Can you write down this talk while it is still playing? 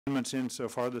Amendments in so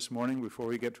far this morning. Before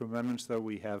we get to amendments, though,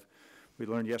 we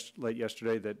learned late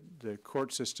yesterday that the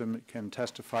court system can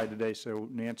testify today. So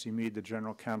Nancy Mead, the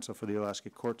General Counsel for the Alaska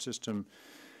Court System,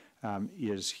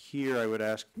 is here. I would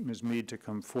ask Ms. Mead to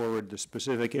come forward. The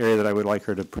specific area that I would like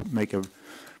her to make a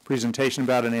presentation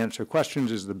about and answer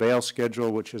questions is the bail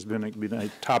schedule, which has been a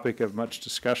topic of much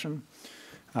discussion.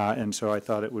 And so I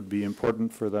thought it would be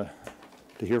important to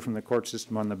hear from the court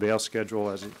system on the bail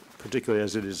schedule, particularly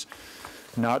as it is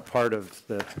not part of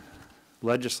the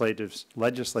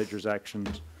legislature's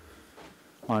actions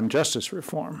on justice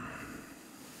reform.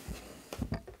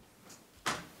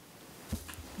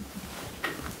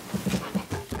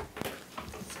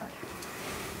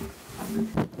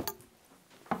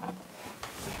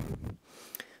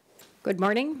 Good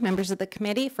morning, members of the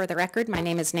committee. For the record, my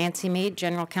name is Nancy Mead,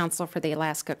 General Counsel for the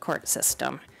Alaska Court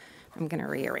System. I'm going to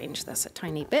rearrange this a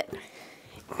tiny bit.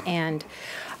 And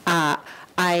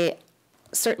I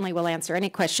certainly will answer any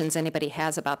questions anybody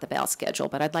has about the bail schedule,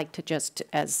 but I'd like to just,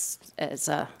 as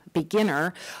a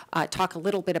beginner, talk a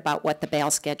little bit about what the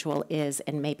bail schedule is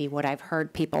and maybe what I've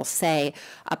heard people say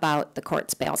about the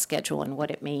court's bail schedule and what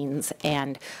it means.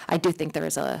 And I do think there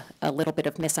is a little bit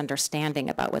of misunderstanding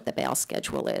about what the bail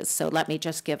schedule is. So let me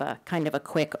just give a kind of a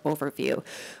quick overview.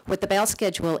 What the bail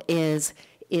schedule is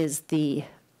the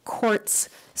court's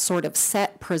sort of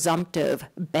set presumptive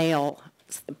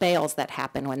bails that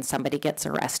happen when somebody gets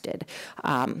arrested.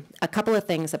 A couple of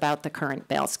things about the current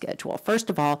bail schedule. First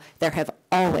of all, there have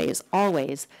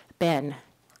always been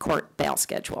court bail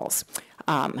schedules.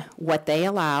 What they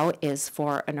allow is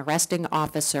for an arresting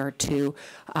officer to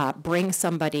bring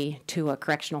somebody to a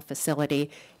correctional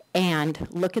facility and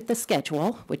look at the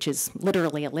schedule, which is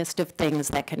literally a list of things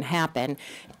that can happen,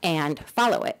 and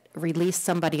follow it. Release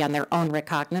somebody on their own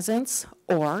recognizance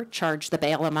or charge the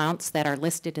bail amounts that are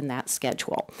listed in that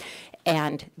schedule.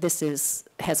 And this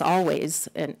has always,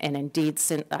 and indeed,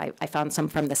 since I found some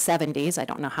from the 70s, I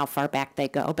don't know how far back they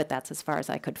go, but that's as far as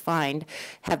I could find,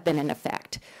 have been in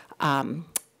effect.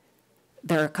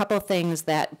 There are a couple of things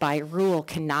that by rule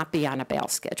cannot be on a bail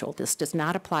schedule. This does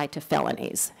not apply to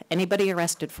felonies. Anybody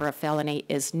arrested for a felony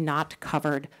is not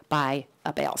covered by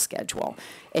a bail schedule.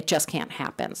 It just can't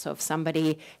happen. So if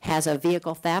somebody has a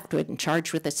vehicle theft, been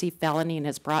charged with a C felony and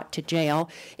is brought to jail,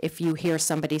 if you hear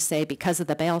somebody say because of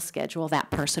the bail schedule that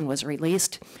person was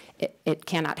released, it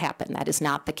cannot happen. That is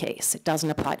not the case. It doesn't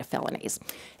apply to felonies.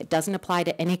 It doesn't apply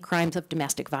to any crimes of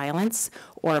domestic violence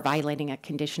or violating a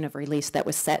condition of release that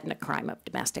was set in a crime of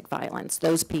domestic violence.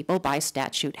 Those people, by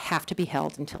statute, have to be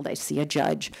held until they see a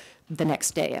judge the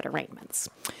next day at arraignments.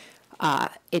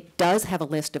 It does have a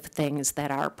list of things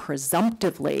that are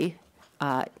presumptively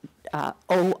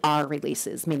OR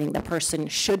releases, meaning the person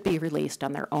should be released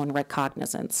on their own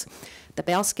recognizance. The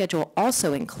bail schedule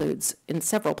also includes, in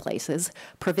several places,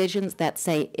 provisions that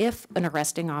say if an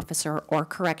arresting officer or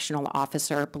correctional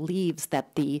officer believes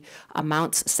that the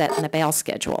amounts set in the bail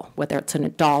schedule, whether it's a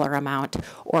dollar amount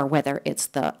or whether it's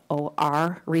the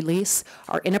OR release,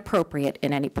 are inappropriate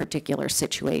in any particular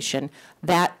situation,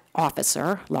 that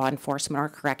officer, law enforcement or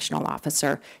correctional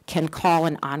officer, can call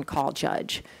an on-call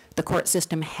judge. The court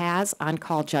system has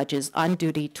on-call judges on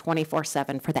duty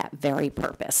 24/7 for that very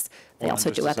purpose. They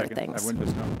also do other things. I would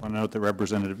just want to note that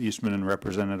Representative Eastman and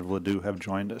Representative Ledoux have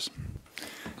joined us.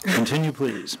 Continue,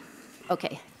 please.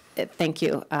 Okay. Thank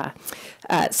you.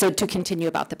 So to continue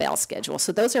about the bail schedule.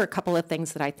 So those are a couple of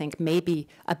things that I think may be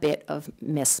a bit of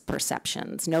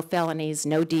misperceptions. No felonies,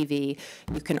 no DV.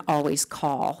 You can always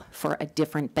call for a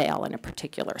different bail in a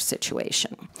particular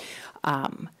situation.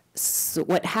 So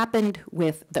what happened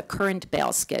with the current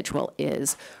bail schedule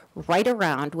is right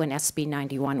around when SB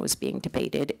 91 was being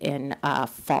debated in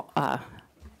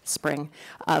spring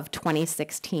of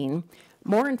 2016,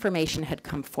 more information had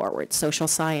come forward, social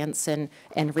science and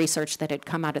research that had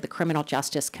come out of the Criminal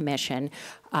Justice Commission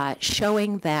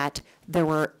showing that there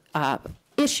were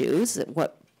issues,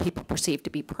 what people perceived to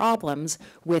be problems,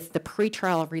 with the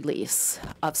pretrial release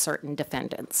of certain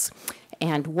defendants.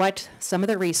 And what some of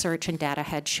the research and data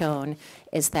had shown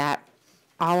is that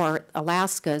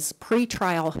Alaska's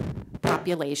pretrial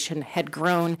population had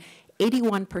grown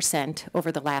 81%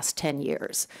 over the last 10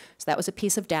 years. So that was a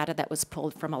piece of data that was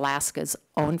pulled from Alaska's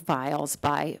own files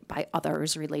by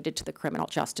others related to the Criminal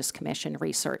Justice Commission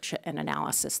research and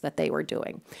analysis that they were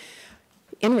doing.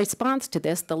 In response to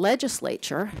this, the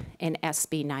legislature in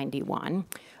SB 91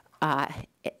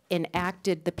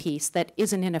 enacted the piece that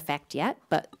isn't in effect yet,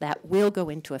 but that will go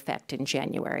into effect in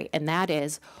January, and that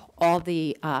is all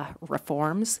the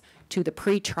reforms to the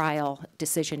pretrial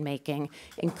decision-making,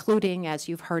 including, as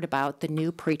you've heard about, the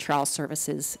new pretrial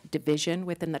services division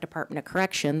within the Department of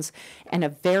Corrections, and a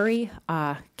very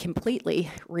completely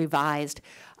revised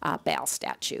bail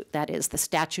statute. That is the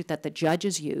statute that the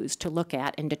judges use to look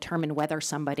at and determine whether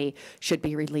somebody should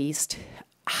be released,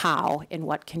 how, in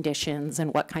what conditions,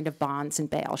 and what kind of bonds and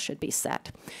bail should be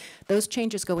set. Those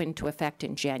changes go into effect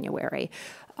in January.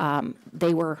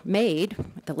 They were made,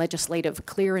 the legislative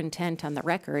clear intent on the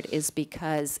record is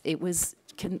because it was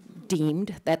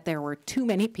deemed that there were too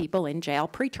many people in jail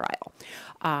pretrial.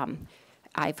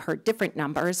 I've heard different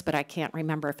numbers, but I can't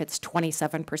remember if it's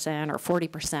 27% or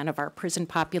 40% of our prison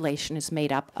population is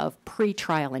made up of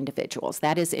pretrial individuals.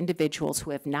 That is, individuals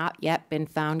who have not yet been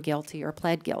found guilty or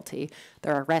pled guilty.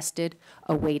 They're arrested,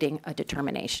 awaiting a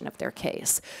determination of their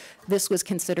case. This was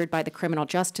considered by the Criminal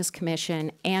Justice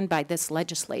Commission and by this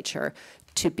legislature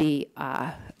to be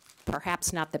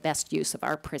perhaps not the best use of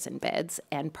our prison beds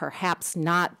and perhaps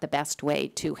not the best way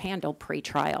to handle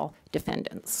pretrial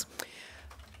defendants.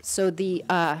 So the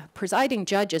presiding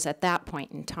judges at that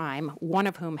point in time, one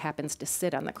of whom happens to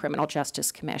sit on the Criminal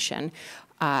Justice Commission,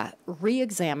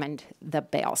 re-examined the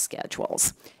bail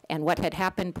schedules. And what had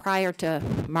happened prior to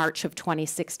March of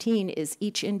 2016 is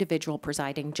each individual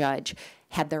presiding judge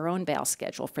had their own bail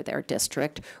schedule for their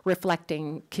district,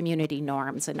 reflecting community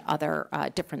norms and other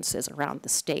differences around the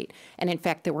state. And in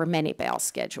fact, there were many bail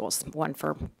schedules, one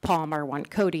for Palmer, one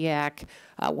Kodiak,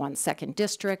 one 2nd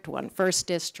District, one 1st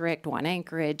District, one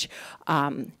Anchorage,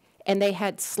 and they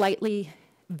had slightly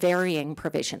varying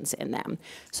provisions in them.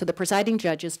 So the presiding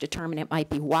judges determined it might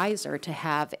be wiser to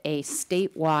have a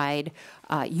statewide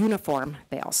uniform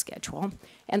bail schedule.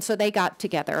 And so they got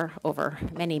together over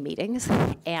many meetings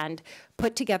and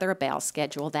put together a bail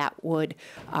schedule that would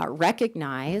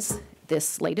recognize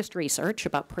this latest research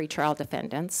about pretrial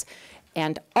defendants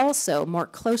and also more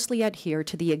closely adhere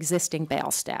to the existing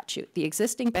bail statute. The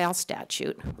existing bail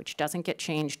statute, which doesn't get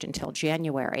changed until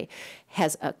January,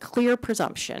 has a clear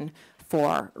presumption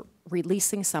for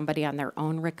releasing somebody on their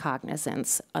own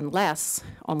recognizance unless,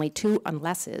 only two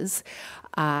unlesses,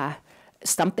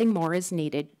 something more is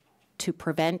needed to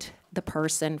prevent the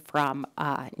person from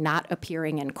not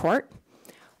appearing in court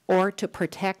or to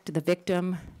protect the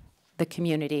victim, the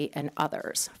community, and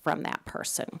others from that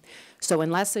person. So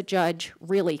unless a judge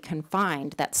really can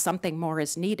find that something more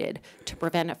is needed to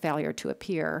prevent a failure to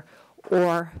appear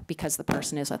or because the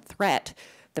person is a threat,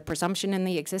 the presumption in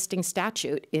the existing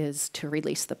statute is to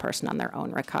release the person on their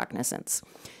own recognizance.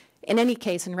 In any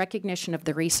case, in recognition of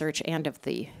the research and of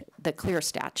the clear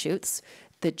statutes,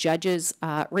 the judges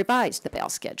revised the bail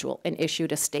schedule and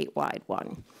issued a statewide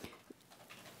one.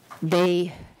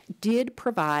 They did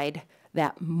provide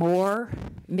that more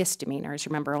misdemeanors,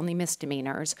 remember only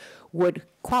misdemeanors, would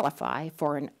qualify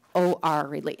for an OR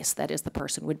release. That is, the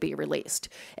person would be released.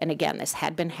 And again, this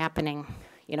had been happening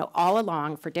all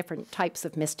along for different types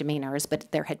of misdemeanors,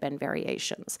 but there had been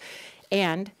variations.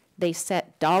 And they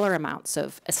set dollar amounts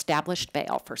of established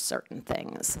bail for certain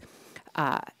things.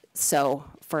 So,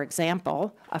 for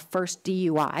example, a first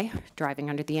DUI, driving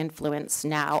under the influence,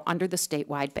 now under the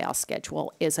statewide bail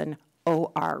schedule is an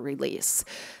OR release.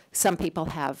 Some people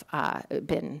have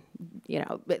been,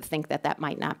 think that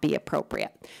might not be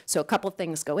appropriate. So a couple of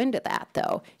things go into that,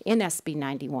 though. In SB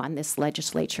 91, this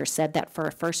legislature said that for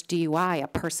a first DUI, a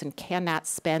person cannot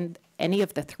spend any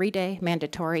of the 3-day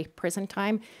mandatory prison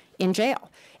time in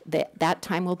jail. That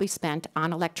time will be spent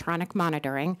on electronic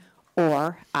monitoring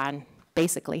or on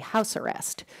basically house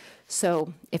arrest.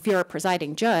 So if you're a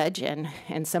presiding judge and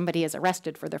somebody is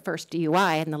arrested for their first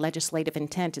DUI and the legislative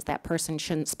intent is that person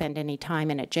shouldn't spend any time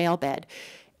in a jail bed,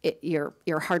 you're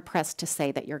hard-pressed to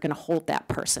say that you're going to hold that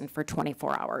person for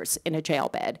 24 hours in a jail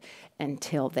bed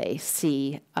until they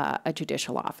see a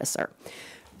judicial officer.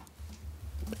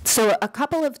 So a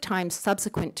couple of times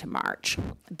subsequent to March,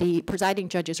 the presiding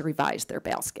judges revised their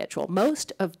bail schedule.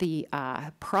 Most of the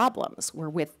problems were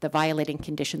with the violating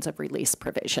conditions of release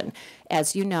provision.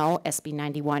 As you know, SB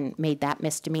 91 made that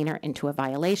misdemeanor into a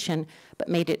violation, but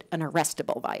made it an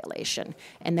arrestable violation.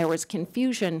 And there was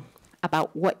confusion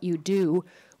about what you do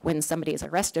when somebody is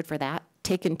arrested for that,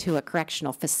 taken to a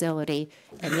correctional facility,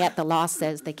 and yet the law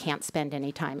says they can't spend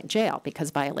any time in jail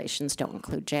because violations don't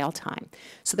include jail time.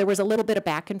 So there was a little bit of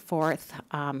back and forth.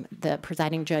 The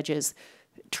presiding judges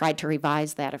tried to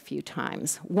revise that a few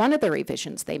times. One of the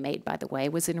revisions they made, by the way,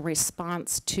 was in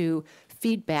response to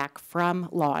feedback from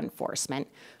law enforcement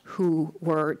who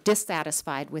were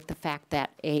dissatisfied with the fact that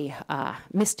a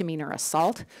misdemeanor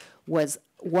assault was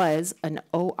was an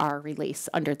OR release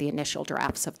under the initial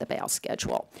drafts of the bail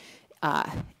schedule.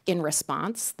 In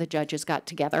response, the judges got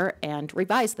together and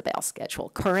revised the bail schedule.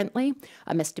 Currently,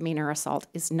 a misdemeanor assault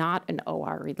is not an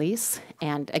OR release,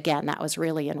 and again, that was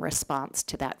really in response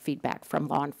to that feedback from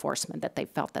law enforcement that they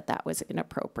felt that that was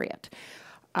inappropriate.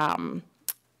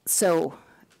 So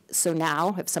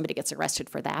now, if somebody gets arrested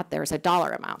for that, there's a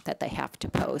dollar amount that they have to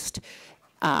post.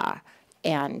 So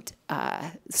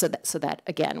that,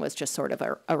 again, was just sort of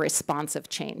a responsive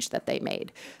change that they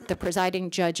made. The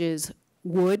presiding judges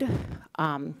would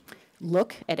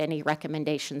look at any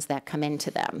recommendations that come into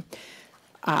them.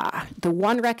 The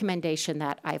one recommendation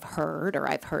that I've heard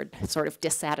sort of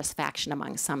dissatisfaction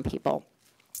among some people,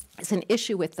 is an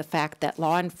issue with the fact that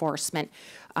law enforcement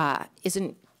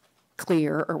isn't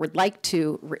clear or would like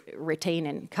to retain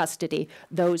in custody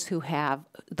those who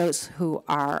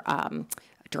are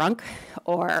drunk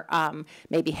or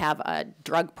maybe have a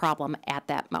drug problem at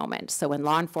that moment. So when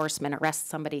law enforcement arrests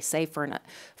somebody, say for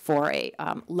a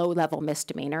low-level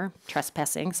misdemeanor,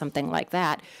 trespassing, something like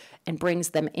that, and brings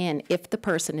them in, if the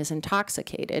person is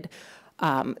intoxicated,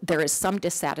 there is some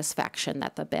dissatisfaction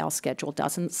that the bail schedule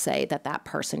doesn't say that that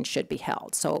person should be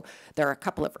held. So there are a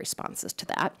couple of responses to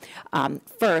that.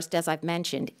 First, as I've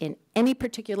mentioned, in any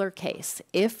particular case,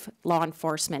 if law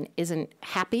enforcement isn't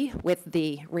happy with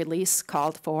the release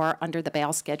called for under the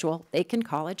bail schedule, they can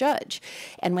call a judge.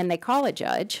 And when they call a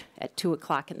judge at 2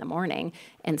 o'clock in the morning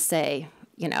and say,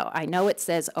 you know, I know it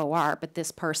says OR, but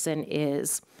this person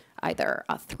is either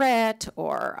a threat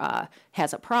or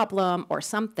has a problem or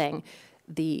something,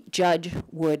 the judge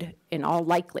would, in all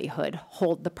likelihood,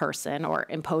 hold the person or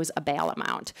impose a bail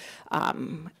amount.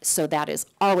 So that is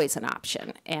always an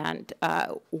option. And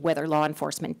whether law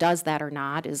enforcement does that or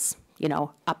not is, you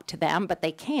know, up to them, but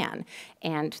they can,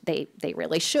 and they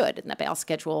really should, and the bail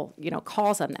schedule, you know,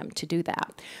 calls on them to do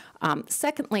that.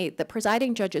 Secondly, the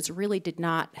presiding judges really did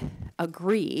not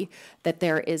agree that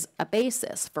there is a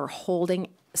basis for holding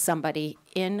somebody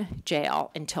in jail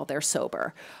until they're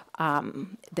sober.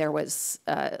 There was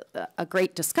a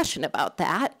great discussion about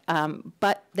that,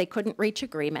 but they couldn't reach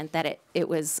agreement that it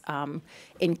was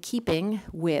in keeping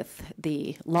with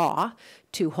the law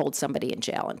to hold somebody in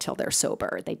jail until they're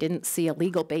sober. They didn't see a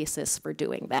legal basis for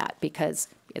doing that because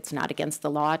it's not against the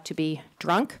law to be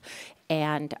drunk,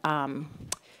 and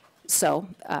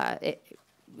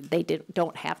they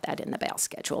don't have that in the bail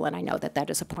schedule, and I know that that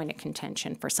is a point of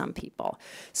contention for some people.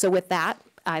 So with that,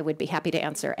 I would be happy to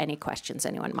answer any questions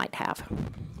anyone might have.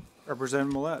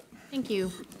 Representative Millett. Thank you.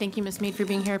 Thank you, Ms. Mead, for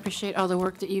being here. I appreciate all the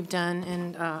work that you've done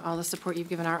and all the support you've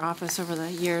given our office over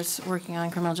the years working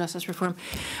on criminal justice reform.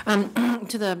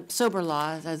 To the sober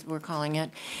law, as we're calling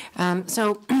it.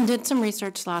 So did some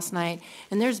research last night,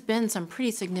 and there's been some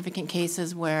pretty significant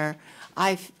cases where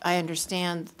I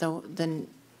understand the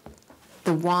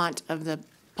want of the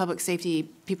public safety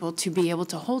people to be able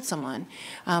to hold someone.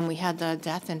 We had the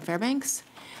death in Fairbanks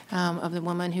of the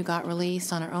woman who got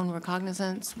released on her own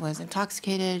recognizance, was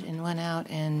intoxicated, and went out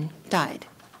and died.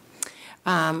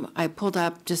 I pulled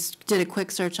up, just did a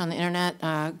quick search on the internet.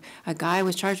 A guy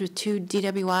was charged with 2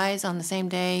 DWIs on the same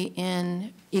day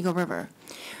in Eagle River.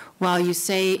 While you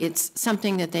say it's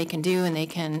something that they can do and they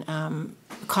can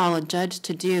call a judge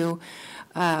to do,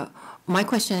 my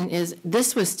question is,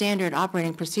 this was standard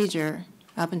operating procedure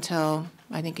up until,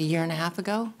 I think, 1.5 years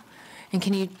ago. And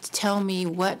can you tell me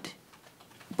what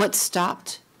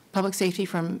stopped public safety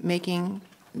from making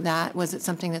that? Was it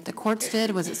something that the courts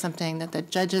did? Was it something that the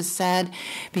judges said?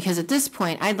 Because at this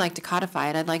point, I'd like to codify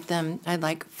it. I'd like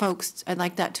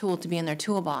that tool to be in their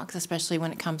toolbox, especially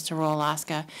when it comes to rural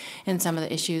Alaska and some of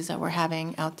the issues that we're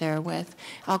having out there with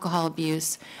alcohol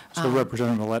abuse. So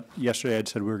Representative Millett, yesterday I'd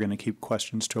said we were going to keep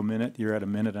questions to a minute. You're at a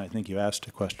minute, and I think you asked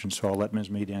a question, so I'll let Ms.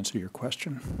 Mead answer your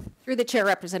question. Through the chair,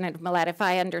 Representative Millett, if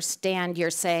I understand, you're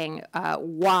saying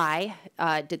why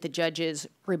did the judges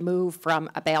remove from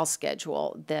a bail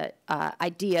schedule the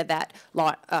idea that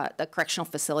the correctional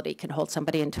facility can hold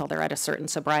somebody until they're at a certain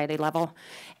sobriety level?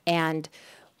 And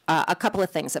a couple of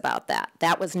things about that.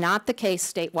 That was not the case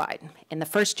statewide. In the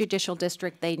 1st Judicial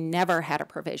District, they never had a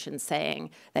provision saying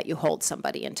that you hold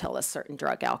somebody until a certain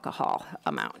drug alcohol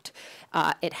amount.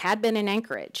 It had been in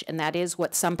Anchorage, and that is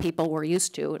what some people were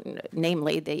used to,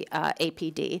 namely the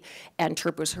APD and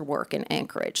troopers who work in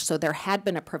Anchorage. So there had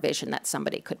been a provision that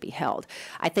somebody could be held.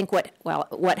 I think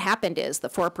what happened is the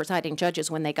 4 presiding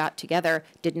judges, when they got together,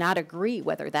 did not agree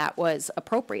whether that was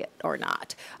appropriate or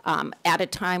not. At a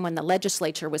time when the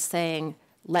legislature was saying,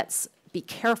 let's be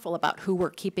careful about who we're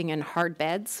keeping in hard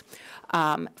beds.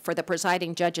 For the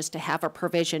presiding judges to have a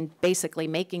provision basically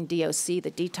making DOC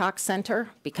the detox center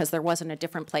because there wasn't a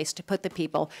different place to put the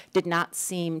people did not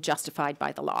seem justified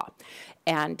by the law.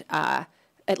 And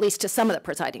at least to some of the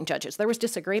presiding judges, there was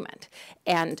disagreement.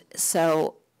 And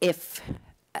so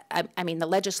I mean, the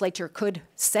legislature could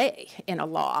say in a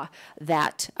law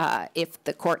that if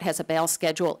the court has a bail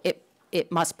schedule, it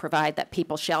must provide that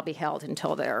people shall be held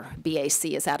until their BAC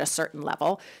is at a certain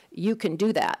level. You can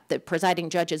do that. The presiding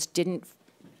judges didn't,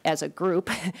 as a group,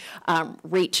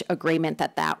 reach agreement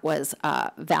that that was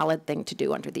a valid thing to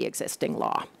do under the existing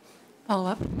law. Follow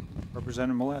up?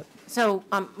 Representative Millett. So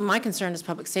my concern is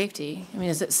public safety. I mean,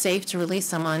 is it safe to release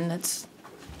someone that's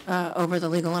over the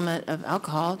legal limit of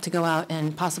alcohol to go out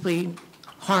and possibly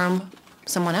harm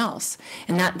someone else?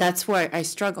 And that's where I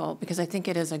struggle, because I think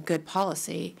it is a good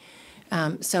policy.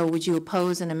 So would you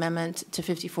oppose an amendment to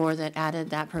 54 that added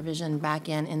that provision back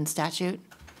in statute?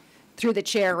 Through the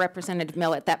chair, Representative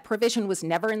Millett, that provision was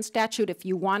never in statute. If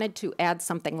you wanted to add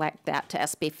something like that to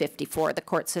SB54, the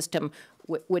court system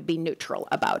would be neutral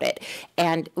about it.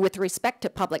 And with respect to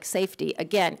public safety,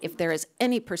 again, if there is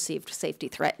any perceived safety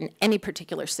threat in any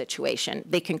particular situation,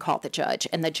 they can call the judge,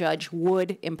 and the judge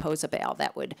would impose a bail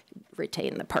that would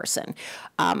retain the person.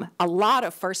 A lot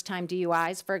of first-time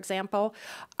DUIs, for example,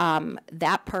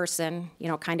 that person,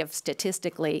 kind of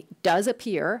statistically does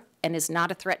appear and is not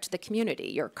a threat to the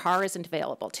community. Your car isn't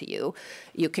available to you.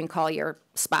 You can call your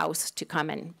spouse to come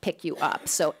and pick you up.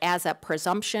 So as a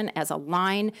presumption, as a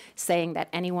line saying that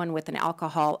anyone with an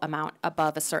alcohol amount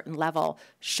above a certain level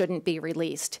shouldn't be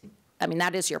released, I mean,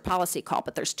 that is your policy call,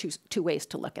 but there's two ways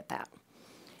to look at that.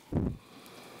 One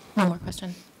more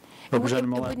question.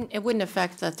 It wouldn't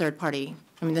affect the third party.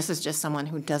 I mean, this is just someone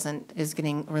who is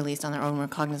getting released on their own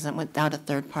recognizant without a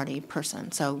third party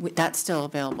person. So that's still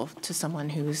available to someone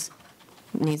who's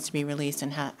needs to be released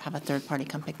and have a third party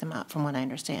come pick them up, from what I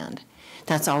understand.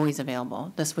 That's always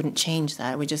available. This wouldn't change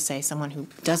that. We just say someone who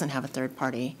doesn't have a third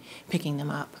party picking them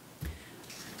up.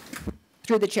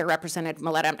 Through the chair, Representative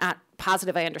Millett, I'm not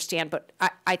positive I understand, but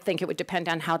I think it would depend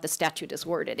on how the statute is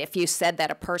worded. If you said that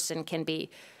a person can be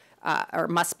or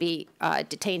must be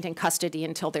detained in custody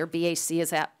until their BAC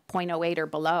is at 0.08 or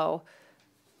below,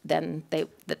 then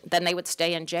they would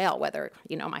stay in jail, whether,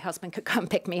 my husband could come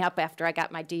pick me up after I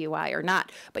got my DUI or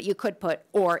not. But you could put,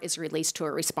 or is released to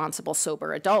a responsible,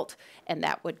 sober adult, and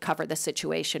that would cover the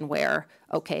situation where,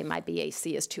 okay, my BAC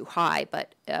is too high,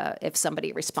 but if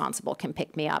somebody responsible can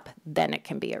pick me up, then it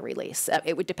can be a release.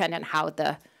 It would depend on how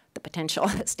the potential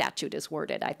statute is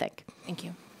worded, I think. Thank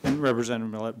you. And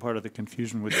Representative Millett, part of the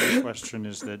confusion with your question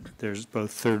is that there's both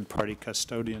third-party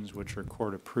custodians, which are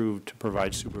court-approved to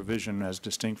provide supervision, as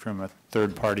distinct from a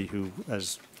third party who,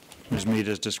 as Ms. Mead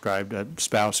has described, a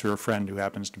spouse or a friend who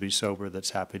happens to be sober that's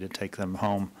happy to take them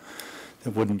home,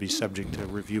 that wouldn't be subject to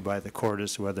review by the court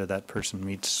as to whether that person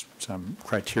meets some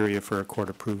criteria for a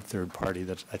court-approved third party.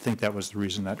 I think that was the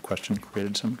reason that question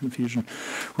created some confusion.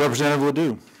 Representative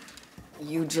Ledoux.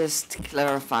 You just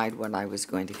clarified what I was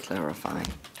going to clarify.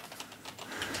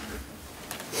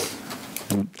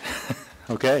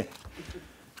 Okay.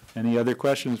 Any other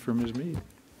questions for Ms. Mead?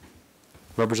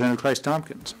 Representative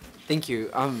Christ-Tompkins. Thank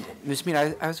you. Ms. Mead,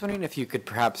 I was wondering if you could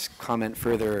perhaps comment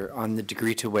further on the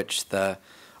degree to which the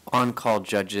on-call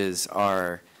judges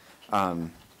are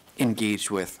engaged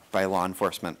with by law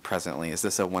enforcement presently. Is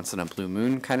this a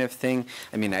once-in-a-blue-moon kind of thing?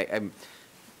 I mean, I'm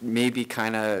maybe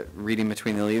kind of reading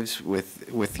between the leaves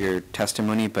with your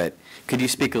testimony, but could you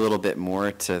speak a little bit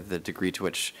more to the degree to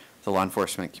which the law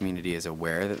enforcement community is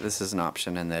aware that this is an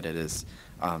option and that it is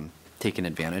taken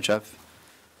advantage of?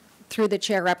 Through the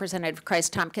chair, Representative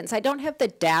Christ-Tompkins, I don't have the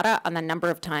data on the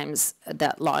number of times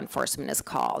that law enforcement is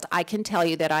called. I can tell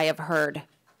you that I have heard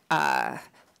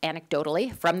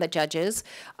anecdotally from the judges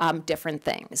different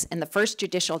things. In the 1st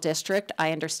Judicial District,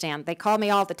 I understand they call me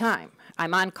all the time.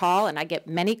 I'm on call and I get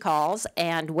many calls,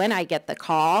 and when I get the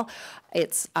call,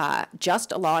 it's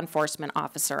just a law enforcement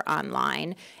officer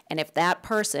online, and if that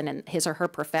person in his or her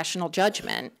professional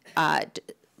judgment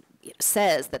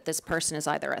says that this person is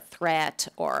either a threat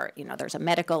or, there's a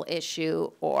medical issue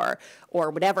or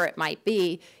whatever it might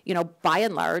be, by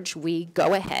and large, we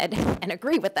go ahead and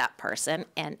agree with that person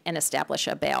and establish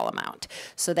a bail amount.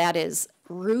 So that is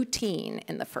routine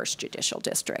in the 1st Judicial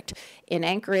District. In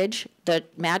Anchorage, the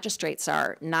magistrates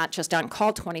are not just on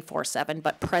call 24/7,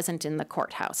 but present in the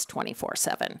courthouse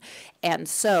 24/7. And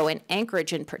so in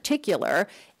Anchorage in particular,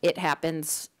 it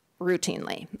happens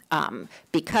routinely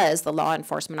because the law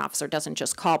enforcement officer doesn't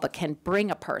just call but can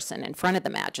bring a person in front of the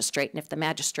magistrate, and if the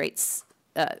magistrate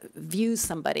views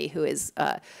somebody who is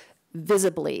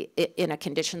visibly in a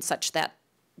condition such that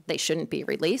they shouldn't be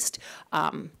released,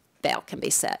 bail can be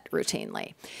set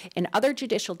routinely. In other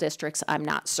judicial districts, I'm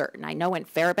not certain. I know in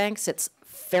Fairbanks it's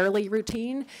fairly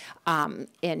routine.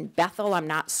 In Bethel, I'm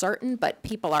not certain, but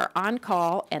people are on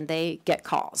call and they get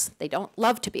calls. They don't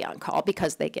love to be on call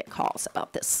because they get calls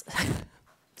about this.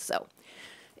 So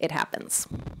it happens.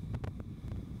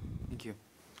 Thank you.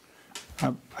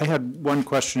 I had one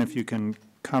question, if you can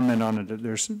comment on it.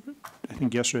 I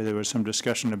think yesterday there was some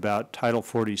discussion about Title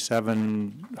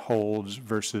 47 holds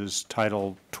versus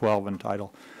Title 12 and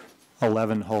Title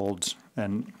 11 holds,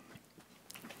 and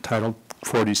Title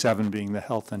 47 being the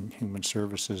Health and Human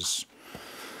Services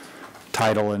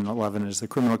title, and 11 is the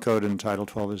Criminal Code, and Title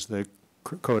 12 is the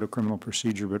Code of Criminal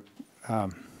Procedure. But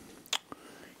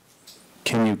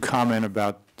can you comment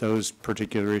about those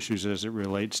particular issues as it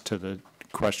relates to the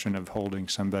question of holding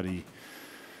somebody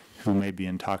who may be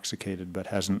intoxicated but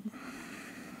hasn't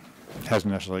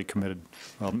necessarily committed,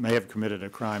 well, may have committed a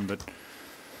crime, but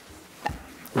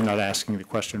we're not asking the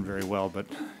question very well. But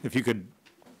if you could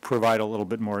provide a little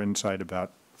bit more insight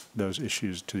about those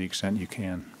issues to the extent you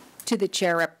can. To the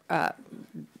chair,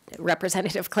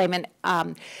 Representative Clayman,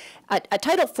 a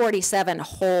Title 47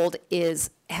 hold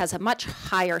has a much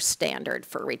higher standard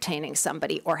for retaining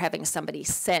somebody or having somebody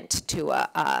sent to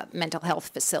a mental health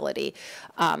facility.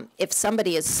 If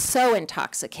somebody is so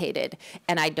intoxicated,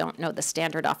 and I don't know the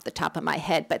standard off the top of my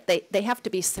head, but they have to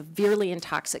be severely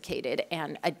intoxicated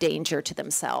and a danger to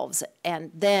themselves.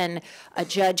 And then a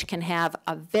judge can have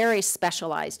a very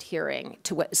specialized hearing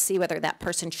to see whether that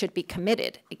person should be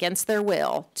committed against their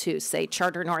will to, say,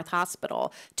 Charter North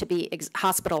Hospital, to be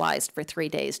hospitalized for 3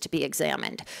 days to be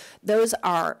examined. Those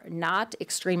are not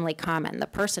extremely common. The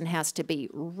person has to be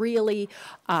really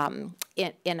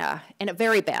in a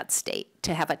very bad state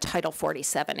to have a Title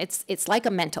 47. It's like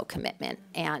a mental commitment,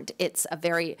 and it's a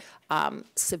very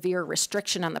severe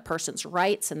restriction on the person's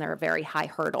rights, and there are very high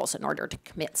hurdles in order to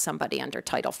commit somebody under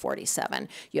Title 47.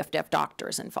 You have to have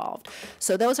doctors involved.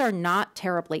 So those are not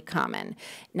terribly common.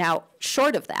 Now,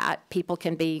 short of that, people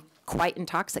can be quite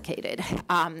intoxicated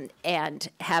and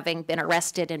having been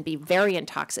arrested and be very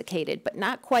intoxicated, but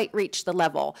not quite reach the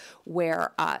level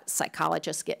where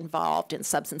psychologists get involved and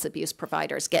substance abuse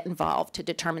providers get involved to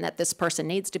determine that this person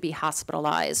needs to be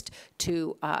hospitalized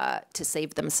to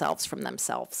save themselves from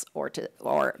themselves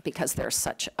or because there's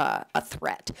such a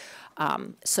threat.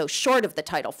 So short of the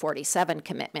Title 47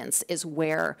 commitments is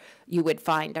where you would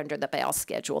find under the bail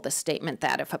schedule the statement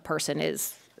that if a person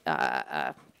is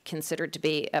considered to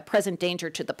be a present danger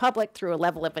to the public through a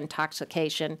level of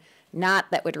intoxication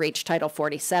not that would reach Title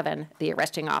 47, the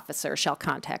arresting officer shall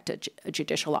contact a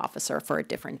judicial officer for a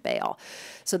different bail.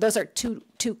 So those are two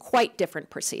quite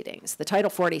different proceedings. The Title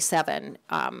 47,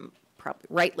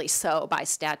 rightly so by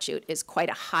statute, is quite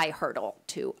a high hurdle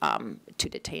to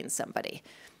detain somebody.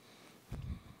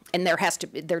 And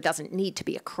there doesn't need to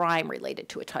be a crime related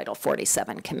to a Title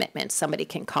 47 commitment. Somebody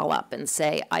can call up and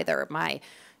say either my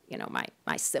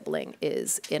sibling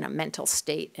is in a mental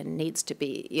state and needs to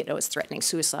be, is threatening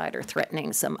suicide or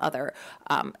threatening some other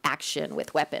action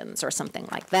with weapons or something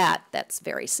like that that's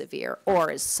very severe,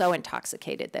 or is so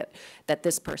intoxicated that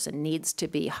this person needs to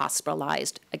be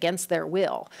hospitalized against their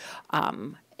will.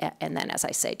 And then, as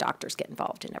I say, doctors get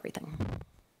involved in everything.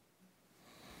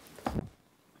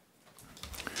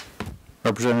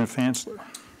 Representative Fansler.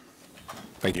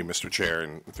 Thank you, Mr. Chair,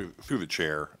 and through the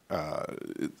chair,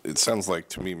 it sounds like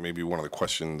to me maybe one of the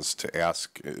questions to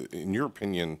ask, in your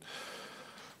opinion,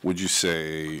 would you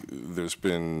say there's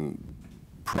been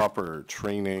proper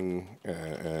training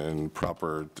and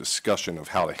proper discussion of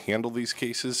how to handle these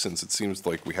cases, since it seems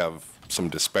like we have some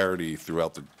disparity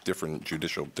throughout the different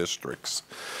judicial districts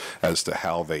as to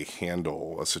how they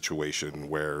handle a situation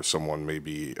where someone may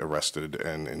be arrested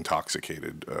and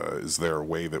intoxicated? Is there a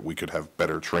way that we could have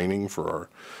better training for our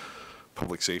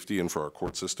public safety and for our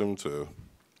court system to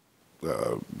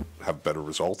have better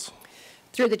results?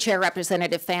 Through the chair,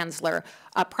 Representative Fansler,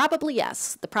 probably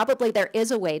yes. Probably there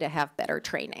is a way to have better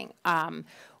training.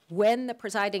 When the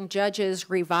presiding judges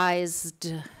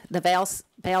revised the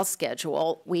bail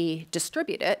schedule, we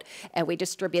distribute it, and we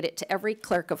distribute it to every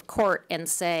clerk of court and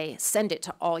say, send it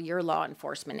to all your law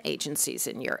enforcement agencies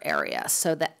in your area.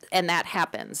 And that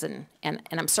happens, and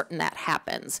I'm certain that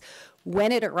happens.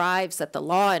 When it arrives at the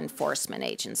law enforcement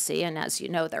agency, and as you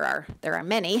know, there are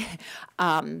many,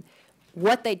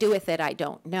 what they do with it, I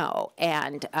don't know.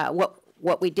 And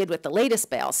what we did with the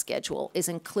latest bail schedule is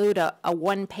include a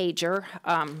one-pager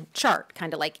chart,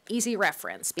 kind of like easy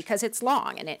reference, because it's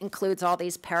long, and it includes all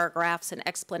these paragraphs and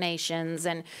explanations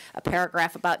and a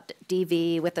paragraph about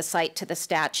DV with a cite to the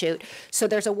statute. So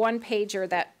there's a one-pager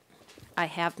that I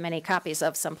have many copies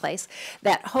of someplace,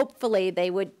 that hopefully they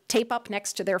would tape up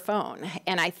next to their phone.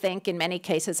 And I think in many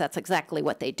cases that's exactly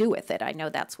what they do with it. I know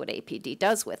that's what APD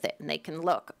does with it. And they can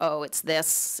look, oh, it's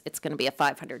this, it's going to be a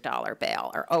 $500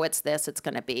 bail, or oh, it's this, it's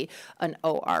going to be an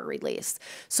OR release.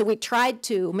 So we tried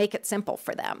to make it simple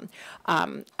for them.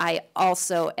 I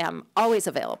also am always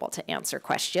available to answer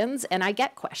questions, and I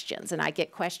get questions. And I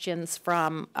get questions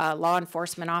from a law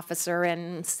enforcement officer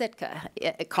in Sitka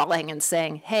calling and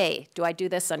saying, hey, do I do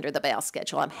this under the bail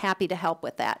schedule? I'm happy to help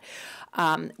with that.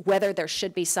 Whether there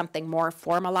should be something more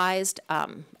formalized,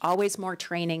 always more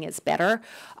training is better.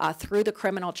 Through the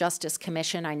Criminal Justice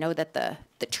Commission, I know that the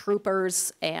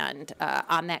troopers, and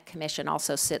on that commission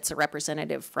also sits a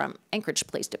representative from Anchorage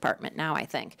Police Department now, I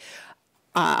think,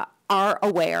 are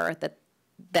aware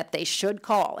that they should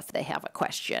call if they have a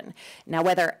question. Now,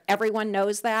 whether everyone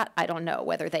knows that, I don't know.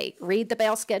 Whether they read the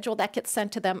bail schedule that gets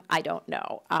sent to them, I don't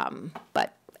know.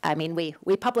 But I mean, we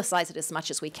publicize it as much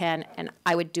as we can, and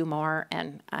I would do more,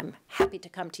 and I'm happy to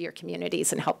come to your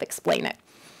communities and help explain it.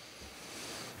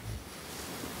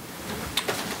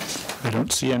 I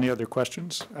don't see any other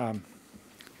questions.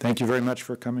 Thank you very much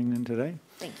for coming in today.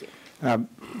 Thank you.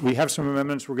 We have some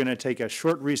amendments. We're going to take a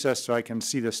short recess so I can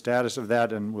see the status of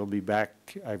that, and we'll be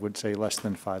back, I would say, less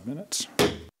than 5 minutes.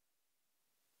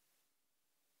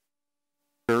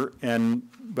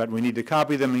 But we need to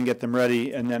copy them and get them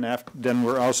ready, and then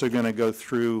we're also going to go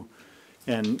through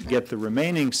and get the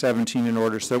remaining 17 in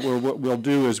order. So what we'll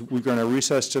do is we're going to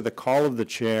recess to the call of the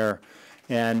chair,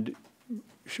 and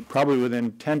probably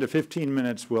within 10 to 15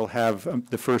 minutes we'll have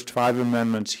the first 5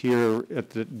 amendments here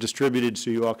distributed so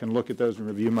you all can look at those and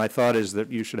review. My thought is that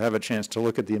you should have a chance to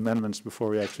look at the amendments before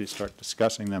we actually start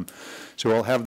discussing them. So we'll have